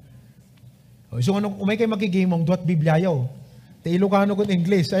kakabsat. So ano, umay kayo makigimong duat Biblia ti Ilocano kun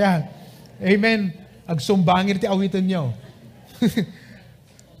English. Ayan. Amen. Agsumbangir ti awitin nyo.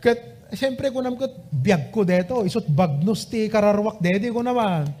 Kat, siyempre ko naman kat, biyag ko deto. Isot bagnos ti kararwak deti ko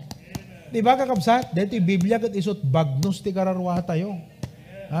naman. Di ba kakabsat? Deti Biblia kat isot bagnos ti kararwak tayo.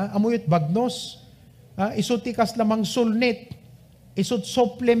 Amuyot bagnos. Isot ti kas lamang sulnit. isut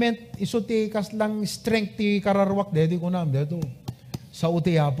supplement, isut ti kaslang strength ti kararwak, dedi ko na, deto. Sa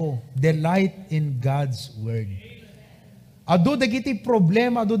uti hapo, delight in God's Word. Ado dagiti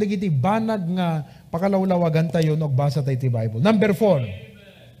problema, ado dagiti banag nga pakalawlawagan tayo nagbasa tayo ti Bible. Number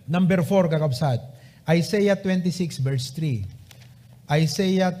 4, kakabsat, Isaiah 26 verse 3.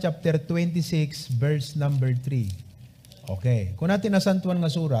 Isaiah chapter 26 verse number 3. Okay, kung natin nasantuan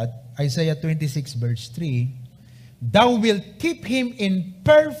nga surat, Isaiah 26 verse 3, Thou wilt keep him in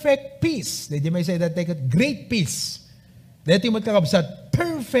perfect peace. Did you may say that take it? Great peace. Dito mo kakabsat,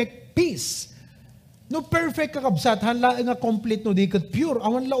 perfect peace. No perfect kakabsat, hanla nga complete no, di kat pure,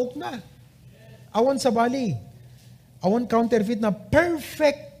 awan laok na. Awan sa bali. Awan counterfeit na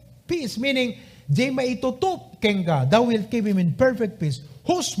perfect peace. Meaning, di maitutup kenga, thou wilt keep him in perfect peace,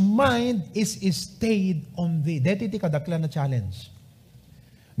 whose mind is stayed on thee. Dito iti kadakla na challenge.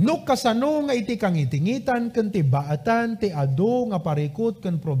 No kasano nga iti kang itingitan, kan ti baatan, ti ado nga parikot,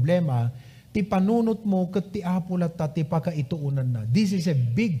 kan problema, ti panunot mo, kat ti apulat ta, ti pakaituunan na. This is a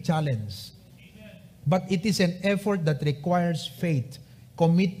big challenge. But it is an effort that requires faith,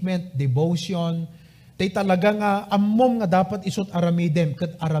 commitment, devotion. Ti talaga nga, ammom nga dapat isot aramidem,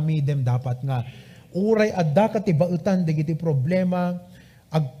 kat aramidem dapat nga. Uray adda kat ti baatan, digiti problema,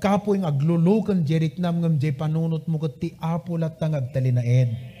 agkapoy nga aglulukan jeriknam ngam jay panunot mo kat ti apulat tang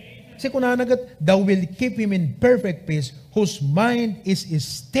agtalinaed. Kasi kung nanagat, thou will keep him in perfect peace, whose mind is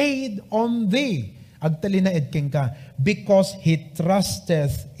stayed on thee. Agtalinaed king ka, because he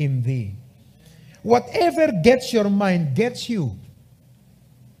trusteth in thee. Whatever gets your mind, gets you.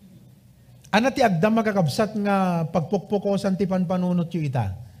 Ano ti agdam makakabsat nga pagpukpukosan ti panpanunot yu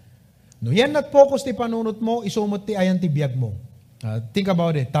ita? No yan nat focus ti panunot mo, isumot ti ayan ti biyag mo. Think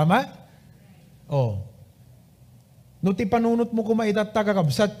about it. Tama? Oh. No ti panunot mo kumaitat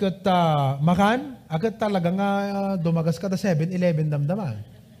kakabsat kat makan, agad talaga nga dumagas ka ta 7-Eleven damdama.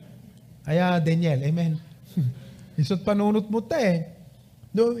 Aya Daniel, amen. Isot panunot mo ta eh.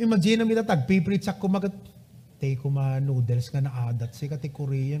 No, imagine mo ita tagpiprit sak kumagat te kuma noodles nga naadat si kati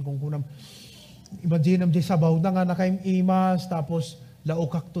Korean kung kunam. Imagine mo di sabaw na nga nakaim imas tapos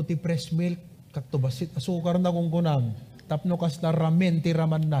laukak to ti fresh milk kakto basit asukar na kung kunam. Tapno kas na ramen, ti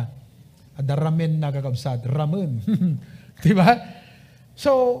raman na. Ada ramen na kakabsat. Ramen. Diba?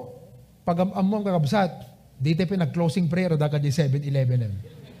 So, pag among kakabsat, dito pinag-closing prayer da ka di 7-Eleven.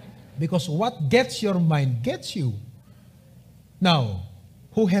 Because what gets your mind, gets you. Now,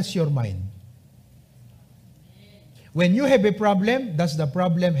 who has your mind? When you have a problem, does the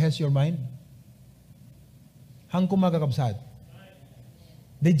problem has your mind? Hang kumakakabsat.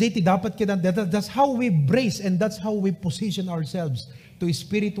 JT, dapat kita, that's how we brace and that's how we position ourselves to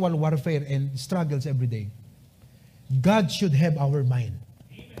spiritual warfare and struggles every day. God should have our mind.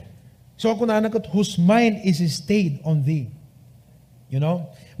 So ako nanakot, whose mind is stayed on thee. You know?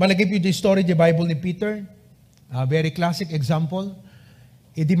 Malagip yung story the Bible ni Peter. A very classic example.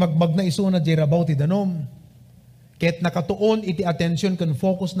 Iti magmag na isuna di rabaw ti danom. Ket nakatuon iti attention kan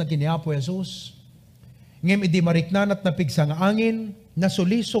focus na kiniapo Jesus. Ngem iti mariknan at napigsa nga angin,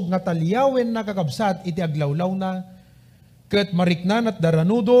 nasulisog nga talyawen na kakabsat iti aglawlaw na, ket mariknan at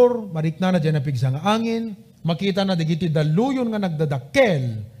daranudor, mariknan na dyan napigsa nga angin, makita na digiti daluyon nga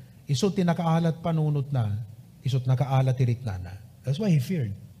nagdadakkel, isot ti nakaalat panunot na, isot nakaalat ti riknana. That's why he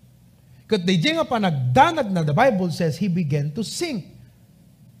feared. Ket di nga pa nagdanag na, the Bible says, he began to sink.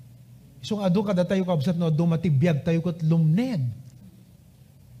 Isong adu kada tayo kabsat no, dumatibiyag tayo ket lumned.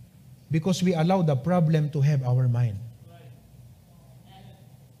 Because we allow the problem to have our mind.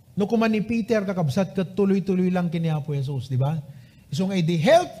 No kuman ni Peter kakabsat ket tuloy-tuloy lang kini Apo Jesus, di ba? Isong ay di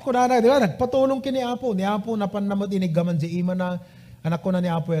help ko na, di ba? Nagpatulong kini Apo. Ni Apo napan namat inigaman si ima na anak ko na ni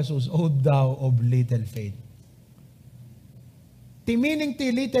Apo Jesus, O thou of little faith. Ti meaning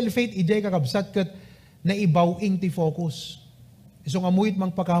ti little faith ijay kakabsat ket naibawing ti focus. Isong amuit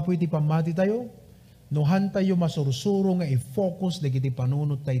mang pakapoy ti pamati tayo, nuhan tayo masursuro nga i-focus dagiti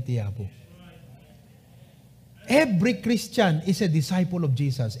panunot tayo ti Apo. Every Christian is a disciple of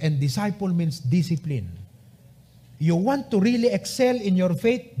Jesus, and disciple means discipline. You want to really excel in your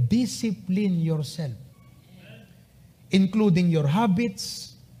faith, discipline yourself. Including your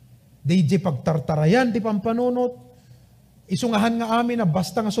habits, di pagtartarayan ti pampanunot, isungahan nga amin na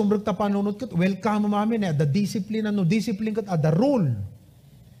basta nga sumrag ta panunot kat, welcome amin the discipline, discipline kat, the rule.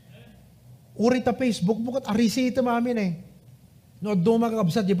 Uri ta Facebook mo kat arisita mamin eh. No, duma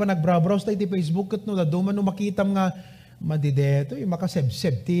kakabsat, di pa nagbrowse tayo ti Facebook kat no, duma no makitam nga, madideto,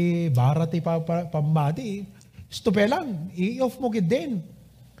 makaseb-seb ti bara ti pamati, stupe lang, i-off mo kit din.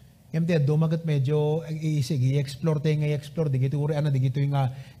 Yung tiyan, duma kat medyo, sige, i-explore tayo i-explore, di gito uri, di gito yung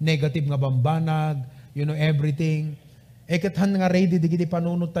negative nga bambanag, everything. Ekathan nga ready digiti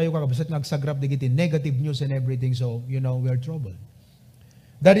panunod tayo kakabsat nga agsagrap digiti negative news and everything. So, we're troubled.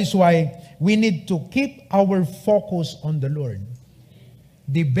 That is why we need to keep our focus on the Lord.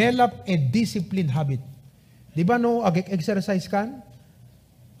 Develop a disciplined habit. Di ba exercise kan?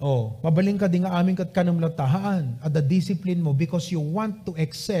 Mabaling ka di nga aming kat kanam latahaan at the discipline mo because you want to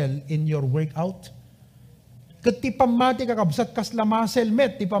excel in your workout. Kat ti pamati kakabsat kasla muscle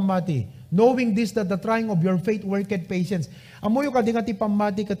met ti pamati. Knowing this that the trying of your faith worketh patience. Amoy ka di nga ti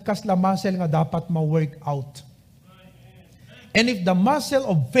pamati kat kasla muscle nga dapat ma-work out. And if the muscle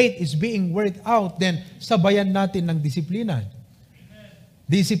of faith is being worked out, then sabayan natin ng disiplina.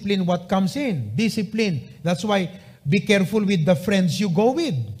 Discipline what comes in. Discipline. That's why be careful with the friends you go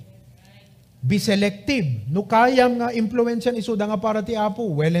with. Be selective. No kayam nga influensyan isuda nga para ti Apo,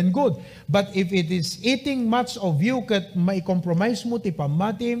 well and good. But if it is eating much of you kat may compromise mo ti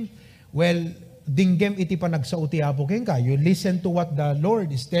pamatim, well, dinggem iti panagsao ti Apo ken ka. You listen to what the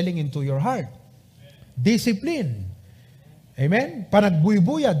Lord is telling into your heart. Discipline. Amen?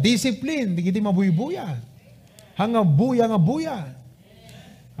 Panagbuy-buya. Discipline. Di kiti mabuy-buya. Hanga buya nga buya.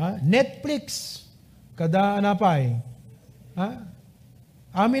 Netflix. Kada anapay.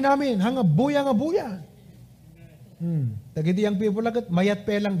 Amin. Hanga buya nga buya. Tagiti ang people lagat, mayat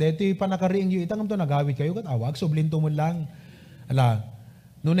pelang dito yung panakariing yung itang to nagawit kayo kat awag, sublinto mo lang. Ala,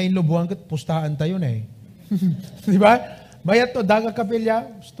 noon na inlubuhan kat, pustahan tayo na eh. Di ba? Mayat to, daga kapilya,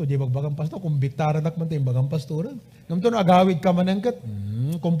 gusto, di bagbagang pastor, kung biktaran nakman tayo yung bagang pastoran. Nung to, agawid ka manan kat,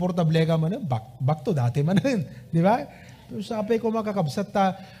 komportable ka manan, back to dati manan. Di ba? So, sapay ko makakabsat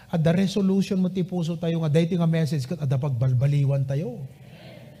ta, at the resolution mo ti puso tayo nga, dahito nga message kat, at the pagbalbaliwan tayo.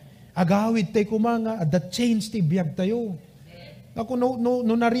 Agawid tayo kumanga, at the change ti biyag tayo. Ako, no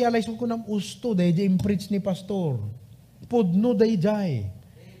na-realize ko ng usto, dahil preach ni pastor. Pudno dahil jay.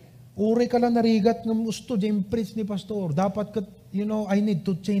 Uri ka lang narigat ng gusto dyan preach ni pastor. Dapat, I need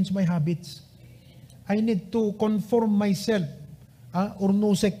to change my habits. I need to conform myself. Or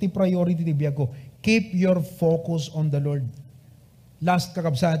no secti priority ti biya ko. Keep your focus on the Lord. Last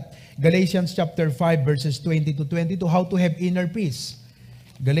kakabsat, Galatians chapter 5 verses 20 to 22, how to have inner peace.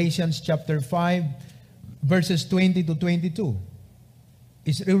 Galatians chapter 5 verses 20 to 22.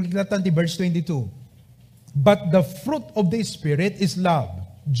 Is relatan ti verse 22. But the fruit of the Spirit is love,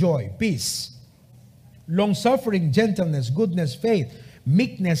 joy, peace, long-suffering, gentleness, goodness, faith,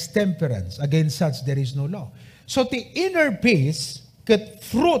 meekness, temperance. Against such there is no law. So the inner peace, kat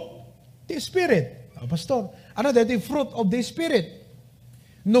fruit, the Spirit. Pastor, ano dito fruit of the Spirit?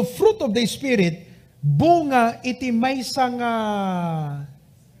 No fruit of the Spirit, bunga iti may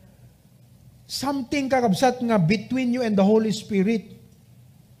something kakabsat nga between you and the Holy Spirit.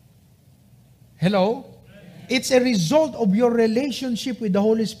 Hello? It's a result of your relationship with the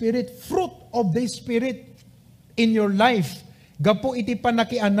Holy Spirit, fruit of the Spirit in your life. Gapo iti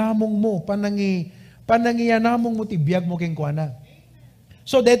panakianamong mo, panangianamong mo ti biyag mo keng kuana.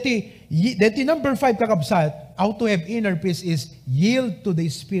 So deti number 5 kakabsat, how to have inner peace is yield to the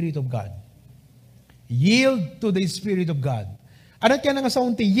Spirit of God. Yield to the Spirit of God. Ano kaya nga sa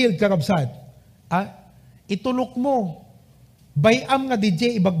unti yield kakabsat? Itulok mo. Bayam nga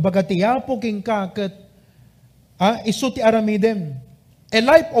DJ ibagbagatiyapo king ka kat isu ti aramidem. A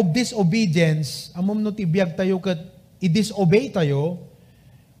life of disobedience, amom no ti biyag tayo kat i-disobey tayo,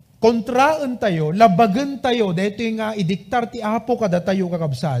 kontraan tayo, labagan tayo, dito nga idiktar ti apo kada tayo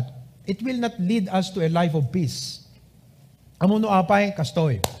kakabsat, it will not lead us to a life of peace. Amom no apay,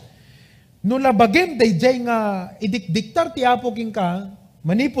 kastoy. No labagin DJ nga idiktar ti apo king ka,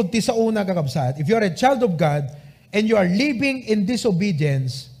 manipod ti sa una kakabsat, if you are a child of God, and you are living in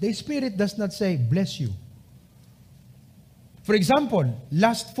disobedience, the Spirit does not say, bless you. For example,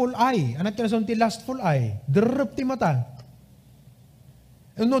 lustful eye. Anak ka na ti lustful eye. Derep ti mata.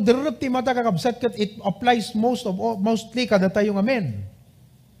 No, derep ti mata kakabsat kat it applies mostly kada tayo nga men.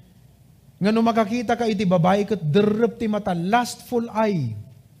 Nga no makakita ka iti babae kat derep ti mata, lustful eye.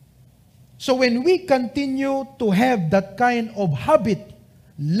 So when we continue to have that kind of habit,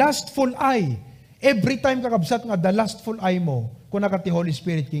 lustful eye, every time kakabsat nga the lustful eye mo, kung nakati Holy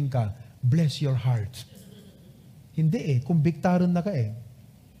Spirit king ka, bless your heart. Hindi kumbiktaran na ka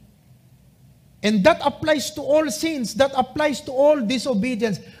And that applies to all sins, that applies to all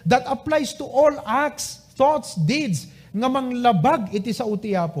disobedience, that applies to all acts, thoughts, deeds, nga manglabag iti sa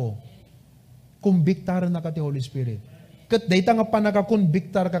utiapo. Kumbiktaran na ka ti Holy Spirit. Kat dayta nga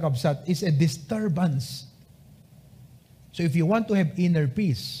panakakumbiktar kakabsat is a disturbance. So if you want to have inner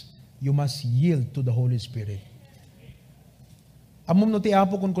peace, you must yield to the Holy Spirit. Amom no ti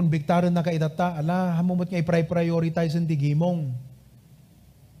apo kung konbiktaran na kaitata, hamumot nga i-prioritize ang tigimong.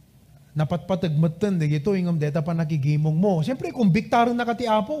 napatpatagmatan, di gito, ingam deta pa nakigimong mo. Siyempre, kung biktaron na ka ti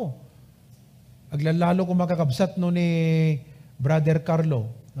Apo. Aglalalo kung makakabsat no ni Brother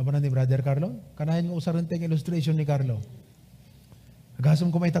Carlo. Ano ni Brother Carlo? Kanahin nga usaran tayong illustration ni Carlo.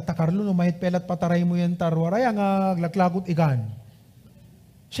 Agasam ko may tata Carlo, no, mahit pelat pataray mo yan tarwaray, ang aglaklagot ikan.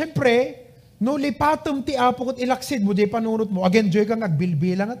 Siyempre, no lipatom ti Apo kot ilaksid mo, di panunot mo, again, joy kang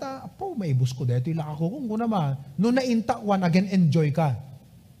agbilbilang at Apo, maibus ko dito, ilak ako kung naman. No naintawan, again, enjoy ka.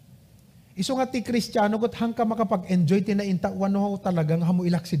 Iso nga ti Kristiyano kot hang ka makapag-enjoy ti naintawan no talagang hamo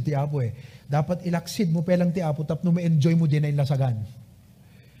ilaksid ti Apo eh. Dapat ilaksid mo pelang ti Apo tapno ma-enjoy mo din na ilasagan.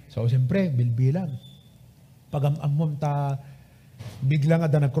 So siyempre, bilbilang. Pag-amamom ta bigla nga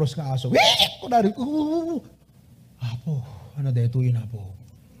da nag-cross nga aso. Kunari, Apo, ano deto yun Apo?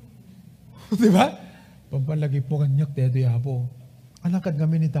 Diba? Pampalagi po kanyak deto yun Apo. Alakad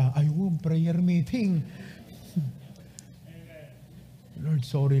kami nita, ayun, prayer meeting. Lord,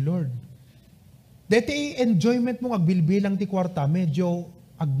 sorry Lord. Deti enjoyment mo agbilbilang ti kwarta, medyo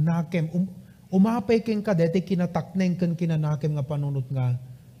agnakem. Umapay ken ka, deti kinatakneng ken kinanakem nga panunot nga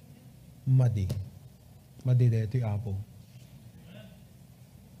madi. Madi deti Apo.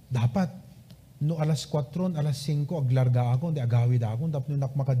 Dapat, no alas 4, alas 5, aglarga ako, hindi agawid ako, tapos nung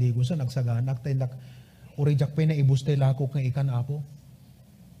nakmakadigo sa, nagsaganak, tayo urijak pa na ibustay lakok ng ikan Apo.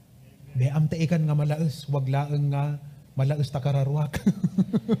 Be, am ta ikan nga malaes, wag laeng nga malaes takararwak.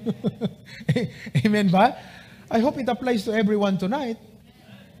 Amen ba? I hope it applies to everyone tonight.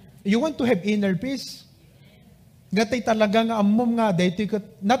 You want to have inner peace? Gatay talaga nga amom nga,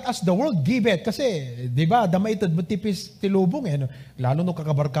 not as the world give it. Kasi, di ba, damaitad mo tipis tilubong eh. No? Lalo no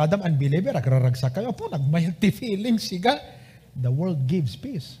kakabarkadam, unbeliever, agraragsak kayo. Po, nagmayag ti feelings, siga. The world gives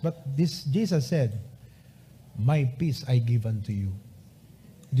peace. But this Jesus said, my peace I give unto you.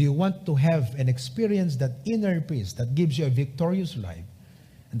 Do you want to have and experience that inner peace that gives you a victorious life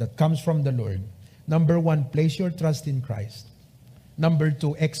and that comes from the Lord? Number 1, place your trust in Christ. Number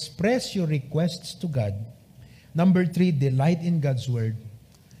 2, express your requests to God. Number 3, delight in God's Word.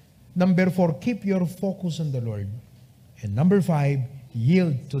 Number 4, keep your focus on the Lord. And number 5,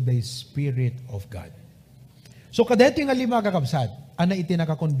 yield to the Spirit of God. So kadeto yung 5 kakabsat, ana iti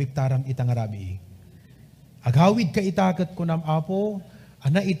nakakonbiktaram itang arabi. Aghawid ka itakat ko nam Apo,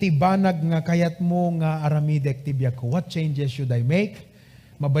 ana iti banag nga kayat mo nga aramidek tibyak ko. What changes should I make?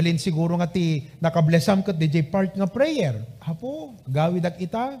 Mabalin siguro nga ti nakablesam kat DJ part nga prayer. Apo, gawid ak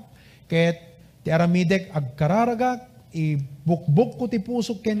ita. Ket ti aramidek agkararaga, ibukbuk ko ti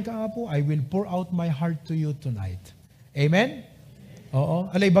pusok ken ka Apo. I will pour out my heart to you tonight. Amen? Oo.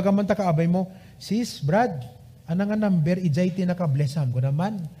 Alay, bagaman ta kaabay mo, sis, Brad, ana nga number, ijay ti nakablesam ko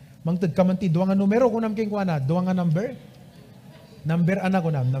naman. Mangtad ka man ti, duwa nga numero, kunam king kuana, duwa nga number. Number, anak ko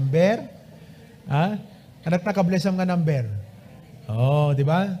na. Number? Ha? Anak nakablesam nga number. Oh, di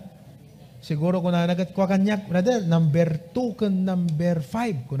ba? Siguro kung nanagat ko kanyak, brother, number 2 kan number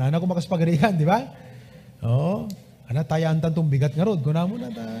 5. Kung nanagat ko makaspagarihan, di ba? Oh, anak tayaan tantong bigat nga rod. Kung mo na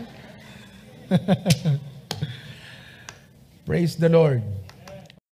ta. Praise the Lord.